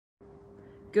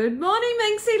Good morning,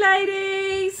 Minxie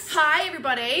Ladies. Hi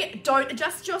everybody, don't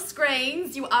adjust your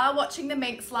screens, you are watching the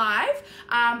Minx Live.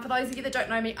 For those of you that don't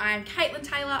know me, I am Caitlin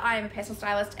Taylor, I am a personal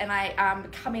stylist and I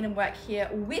come in and work here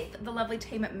with the lovely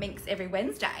team at Minx every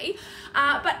Wednesday.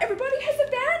 But everybody has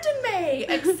abandoned me,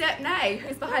 except Nay,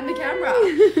 who's behind the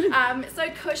camera. So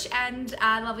Kush and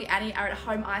lovely Annie are at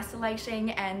home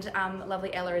isolating and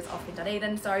lovely Ella is off in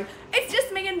Dunedin. So it's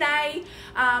just me and Nay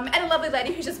and a lovely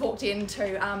lady who just walked in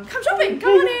to come shopping,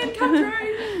 come on in, come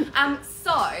through.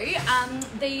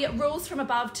 The rules from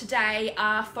above today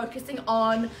are focusing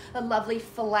on the lovely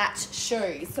flat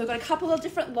shoes. So we've got a couple of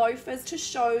different loafers to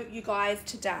show you guys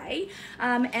today.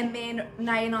 And then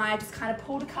Nay and I just kind of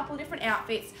pulled a couple of different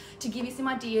outfits to give you some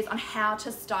ideas on how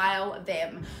to style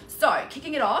them. So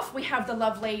kicking it off, we have the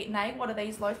lovely, Nay, what are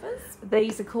these loafers?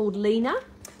 These are called Lena.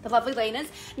 The lovely Lenas.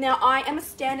 Now I am a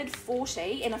standard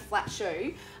 40 in a flat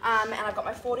shoe and I've got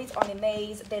my 40s on in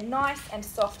these. They're nice and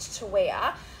soft to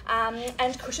wear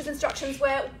and Kush's instructions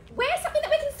were wear something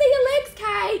that we can see your legs,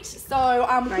 Kate. So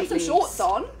put some shorts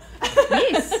on.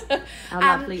 Yes, our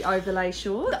lovely overlay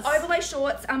shorts. The overlay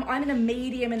shorts, I'm in a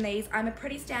medium in these. I'm a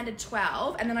pretty standard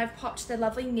 12 and then I've popped the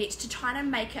lovely knit to try and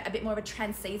make it a bit more of a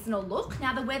trans-seasonal look.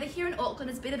 Now the weather here in Auckland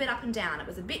has been a bit up and down. It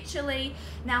was a bit chilly,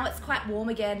 now it's quite warm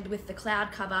again with the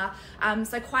cloud cover,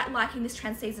 so quite liking this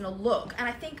trans-seasonal look. And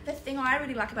I think the thing I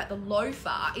really like about the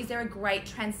loafer is they're a great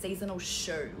trans-seasonal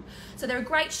shoe. So they're a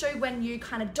great shoe when you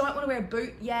kind of don't want to wear a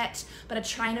boot yet, but a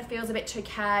trainer feels a bit too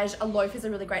cash. A loafer is a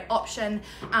really great option.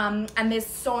 And there's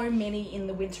so many in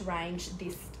the winter range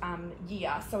this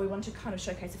year, so we want to kind of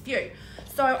showcase a few.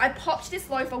 So I popped this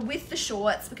loafer with the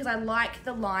shorts because I like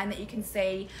the line that you can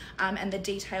see and the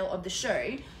detail of the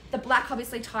shoe. The black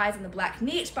obviously ties in the black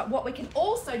knit, but what we can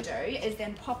also do is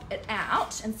then pop it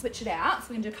out and switch it out. So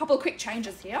we can do a couple of quick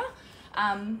changes here.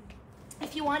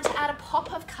 If you want to add a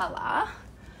pop of colour,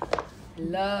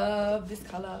 love this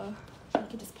colour. You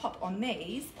can just pop on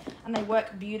these and they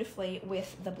work beautifully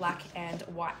with the black and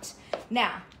white.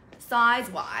 Now,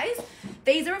 size-wise,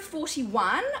 these are a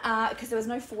 41 because there was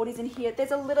no 40s in here.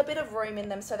 There's a little bit of room in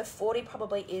them, so the 40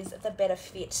 probably is the better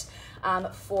fit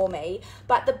for me.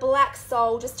 But the black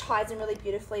sole just ties in really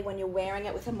beautifully when you're wearing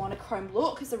it with a monochrome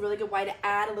look. It's a really good way to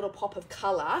add a little pop of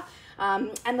colour.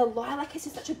 And the lilac is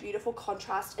just such a beautiful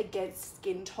contrast against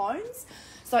skin tones.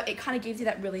 So it kind of gives you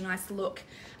that really nice look.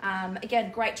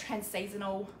 Again, great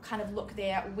trans-seasonal kind of look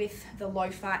there with the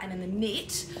loafer and then the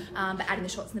knit, but adding the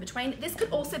shorts in the between. This could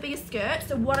also be a skirt.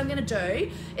 So what I'm going to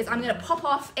do is I'm going to pop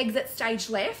off, exit stage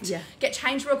left, get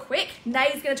changed real quick.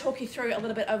 Nay's going to talk you through a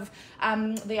little bit of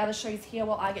the other shoes here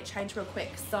while I get changed real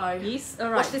quick. So yes,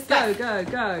 all right, this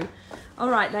go. All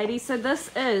right, ladies, so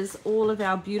this is all of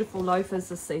our beautiful loafers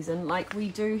this season. Like, we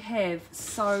do have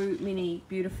so many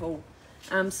beautiful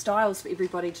styles for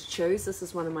everybody to choose. This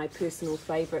is one of my personal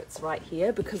favorites right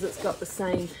here because it's got the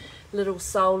same little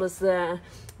sole as the,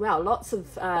 well, lots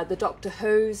of the Doctor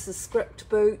Who's, the script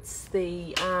boots,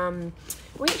 the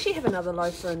we actually have another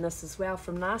loafer in this as well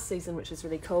from last season, which is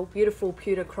really cool. Beautiful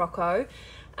pewter croco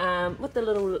with the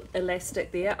little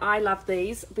elastic there. I love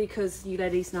these because you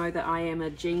ladies know that I am a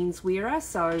jeans wearer,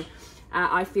 so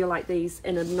I feel like these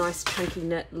in a nice chunky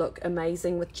knit look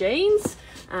amazing with jeans.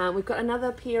 We've got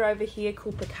another pair over here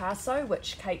called Picasso,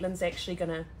 which Caitlin's actually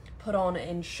going to put on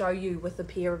and show you with a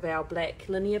pair of our black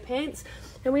linear pants.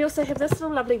 And we also have this little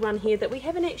lovely one here that we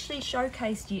haven't actually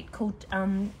showcased yet called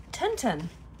Tintin.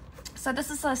 So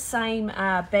this is the same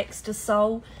Baxter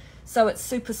sole. So it's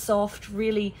super soft,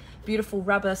 really beautiful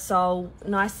rubber sole,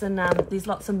 nice, and there's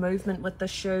lots of movement with the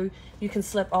shoe. You can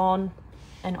slip on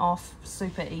and off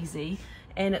super easy,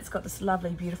 and it's got this lovely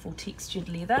beautiful textured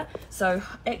leather. So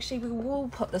actually we will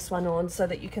put this one on so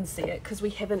that you can see it because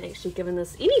we haven't actually given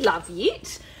this any love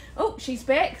yet. Oh, she's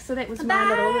back. So that was my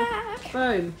little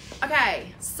boom.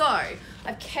 Okay, so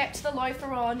I've kept the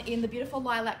loafer on in the beautiful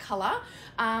lilac colour,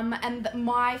 and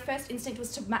my first instinct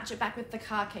was to match it back with the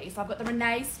khaki. So I've got the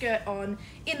Renee skirt on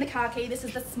in the khaki. This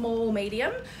is the small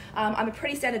medium. I'm a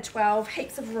pretty standard 12,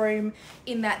 heaps of room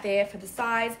in that there for the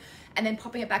size. And then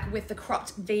popping it back with the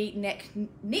cropped V-neck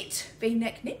knit.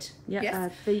 Yeah,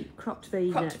 yes. Cropped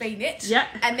V knit. Yeah.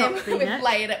 And then we've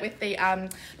layered it with the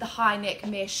high neck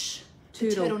mesh,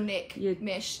 turtleneck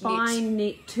mesh. Fine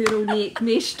neck turtleneck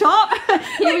mesh top.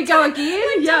 Here we go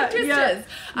again.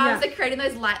 So creating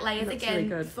those light layers again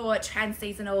really for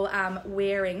trans-seasonal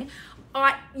wearing.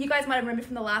 You guys might remember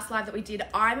from the last live that we did,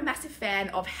 I'm a massive fan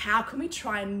of how can we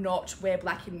try and not wear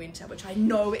black in winter, which I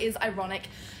know is ironic,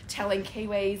 telling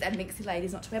Kiwis and Minxie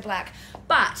ladies not to wear black.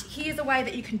 But here's a way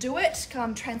that you can do it,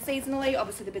 trans-seasonally,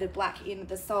 obviously the bit of black in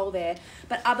the sole there,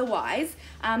 but otherwise,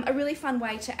 a really fun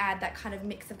way to add that kind of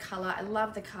mix of colour. I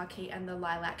love the khaki and the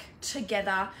lilac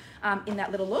together in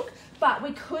that little look. But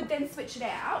we could then switch it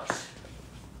out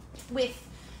with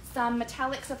some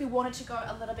metallic, so if we wanted to go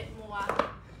a little bit more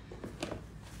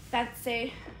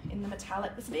fancy in the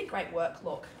metallic, this would be a great work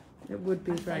look. It would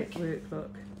be a great work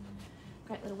look.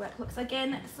 Great little work look. So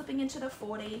again, slipping into the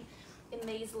 40 in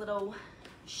these little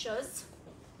shoes.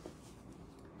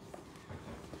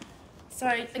 So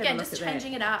again, just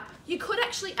changing it up. You could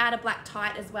actually add a black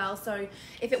tight as well. So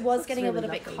if it was getting a little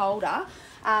bit colder,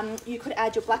 you could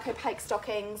add your black opaque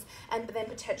stockings and then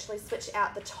potentially switch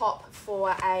out the top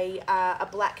for a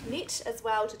black knit as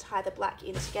well to tie the black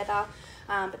in together.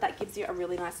 But that gives you a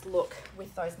really nice look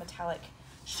with those metallic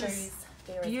shoes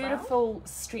there beautiful, well.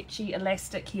 Stretchy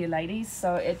elastic here, ladies.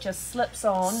 So it just slips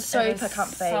on. Super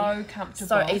comfy. So comfortable.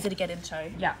 So easy to get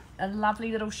into. Yeah, a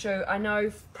lovely little shoe. I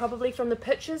know probably from the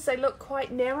pictures they look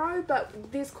quite narrow,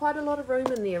 but there's quite a lot of room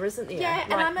in there, isn't there? Yeah,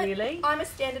 like, and I'm a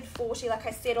standard 40, like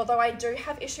I said, although I do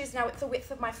have issues now with the width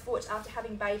of my foot after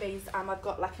having babies. I've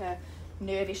got like a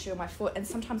nerve issue on my foot, and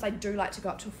sometimes I do like to go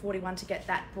up to a 41 to get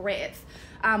that breadth,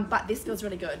 but this feels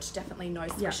really good. Definitely no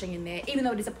swishing in there, even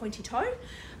though it is a pointy toe.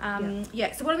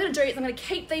 So what I'm going to do is I'm going to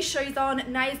keep these shoes on.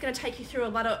 Nay's going to take you through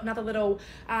another little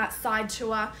side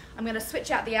tour. I'm going to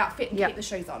switch out the outfit and keep the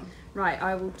shoes on. Right,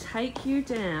 I will take you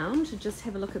down to just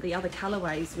have a look at the other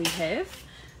colourways we have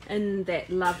in that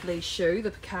lovely shoe,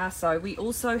 the Picasso. We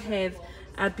also have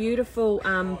a beautiful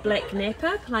black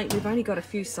napper. Like, we've only got a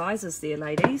few sizes there,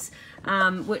 ladies,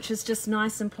 which is just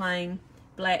nice and plain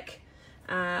black.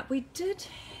 We did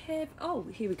have, oh,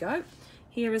 here we go.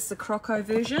 Here is the croco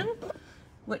version,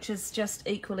 which is just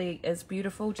equally as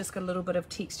beautiful. Just got a little bit of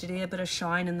texture there, a bit of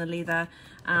shine in the leather.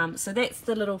 So that's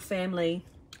the little family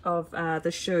of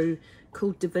the shoe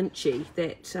called Da Vinci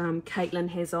that Caitlin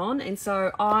has on. And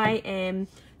so I am,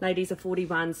 ladies, a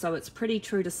 41, so it's pretty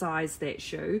true to size, that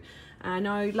shoe. I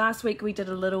know last week we did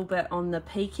a little bit on the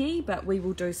peaky, but we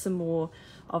will do some more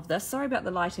of this. Sorry about the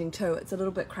lighting too, it's a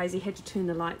little bit crazy. Had to turn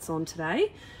the lights on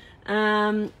today.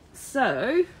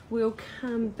 So we'll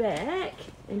come back,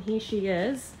 and here she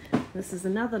is. This is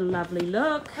another lovely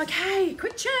look. Okay,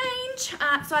 quick change.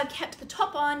 So I've kept the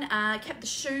top on, kept the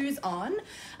shoes on,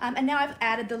 and now I've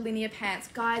added the linear pants.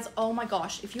 Guys, oh my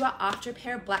gosh, if you are after a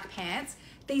pair of black pants,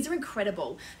 these are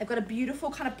incredible. They've got a beautiful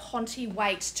kind of ponty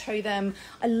weight to them.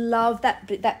 I love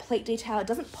that pleat detail. It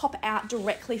doesn't pop out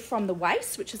directly from the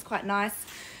waist, which is quite nice.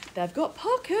 They've got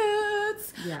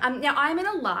pockets. Yeah. Now I'm in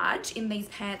a large in these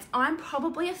pants. I'm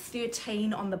probably a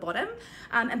 13 on the bottom,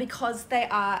 and because they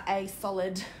are a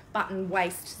solid button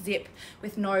waist zip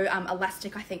with no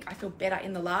elastic, I think I feel better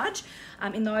in the large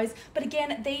in those. But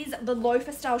again, the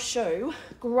loafer style shoe,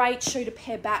 great shoe to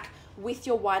pair back with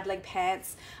your wide leg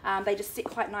pants. They just sit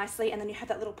quite nicely, and then you have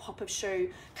that little pop of shoe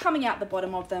coming out the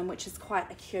bottom of them, which is quite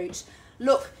a cute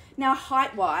look. Now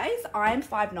height wise, I'm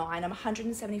 5'9", I'm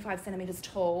 175 centimeters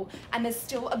tall, and there's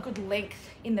still a good length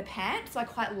in the pant, so I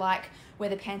quite like where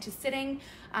the pant is sitting.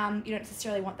 You don't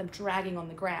necessarily want them dragging on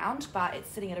the ground, but it's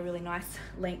sitting at a really nice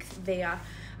length there.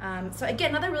 So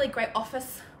again, another really great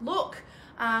office look,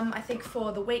 I think,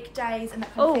 for the weekdays and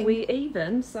that kind of thing. We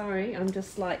even, sorry, I'm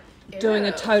just like doing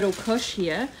a total push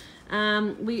here.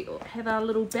 We have our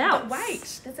little belts. But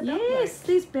wait, there's a belt. Yes,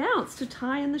 there's belts to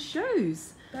tie in the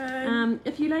shoes.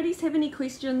 If you ladies have any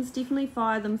questions, definitely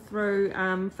fire them through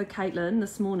for Caitlin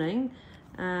this morning,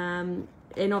 and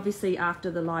obviously after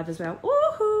the live as well.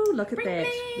 Woohoo! Look at that,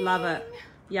 love it.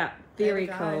 Yeah, very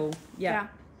cool. Yeah,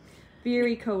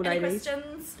 very cool, ladies. Any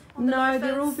questions? No,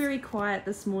 they're all very quiet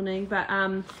this morning, but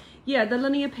yeah, the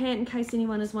linear pant, in case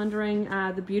anyone is wondering,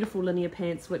 the beautiful linear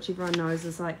pants, which everyone knows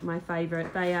is like my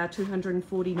favorite, they are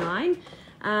 $249.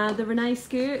 The Renee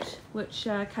skirt, which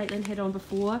Caitlin had on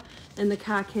before, in the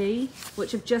khaki,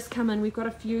 which have just come in. We've got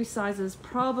a few sizes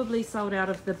probably sold out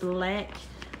of the black.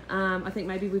 I think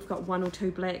maybe we've got 1 or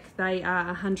 2 black. They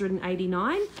are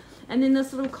 $189. And then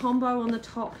this little combo on the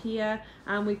top here,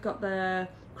 we've got the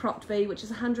cropped V, which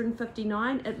is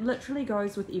 $159. It literally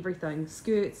goes with everything: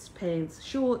 skirts, pants,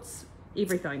 shorts,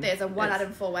 everything. There's a 1 out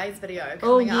of 4 ways video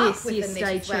Oh, coming up yes, with yes, the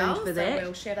stay knit as well. tuned for that. So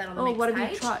we'll share that on the Oh, next what have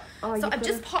page. you tried? Oh, So you've I've got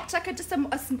just popped like just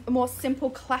a more simple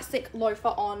classic loafer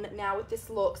on now with this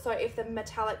look. So if the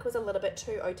metallic was a little bit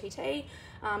too OTT,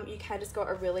 you can just go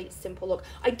a really simple look.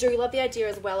 I do love the idea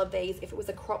as well of these if it was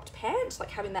a cropped pant, like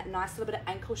having that nice little bit of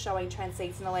ankle showing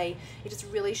transseasonally. It just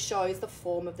really shows the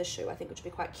form of the shoe, I think, which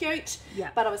would be quite cute. Yeah.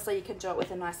 But obviously you can do it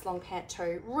with a nice long pant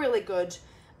too. Really good,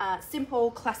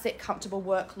 simple, classic, comfortable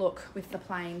work look with the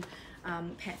plain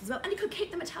pants as well. And you could keep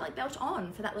the metallic belt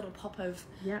on for that little pop of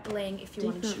bling if you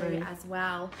wanted to as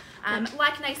well.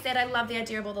 Like Nay said, I love the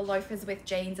idea of all the loafers with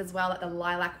jeans as well, like the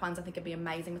lilac ones. I think it'd be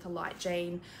amazing with a light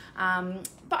jean.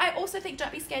 But I also think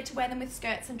don't be scared to wear them with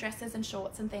skirts and dresses and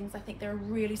shorts and things. I think they're a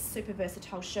really super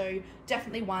versatile shoe.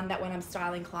 Definitely one that when I'm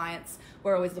styling clients,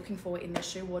 we're always looking for in their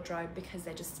shoe wardrobe because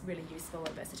they're just really useful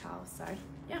and versatile. So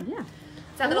yeah.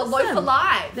 It's our little loafer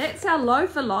live. That's our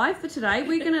loafer live for today.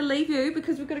 We're going to leave you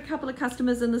because we've got a couple of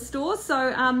customers in the store.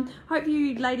 So hope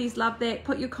you ladies love that.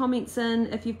 Put your comments in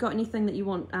if you've got anything that you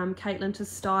want Caitlin to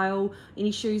style,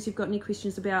 any shoes you've got any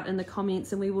questions about in the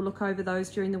comments, and we will look over those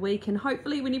during the week. And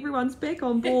hopefully when everyone's back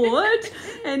on board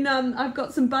and I've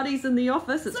got some buddies in the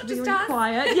office, it's very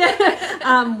quiet.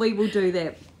 Yeah, we will do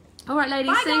that. All right,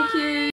 ladies. Bye, thank guys. you.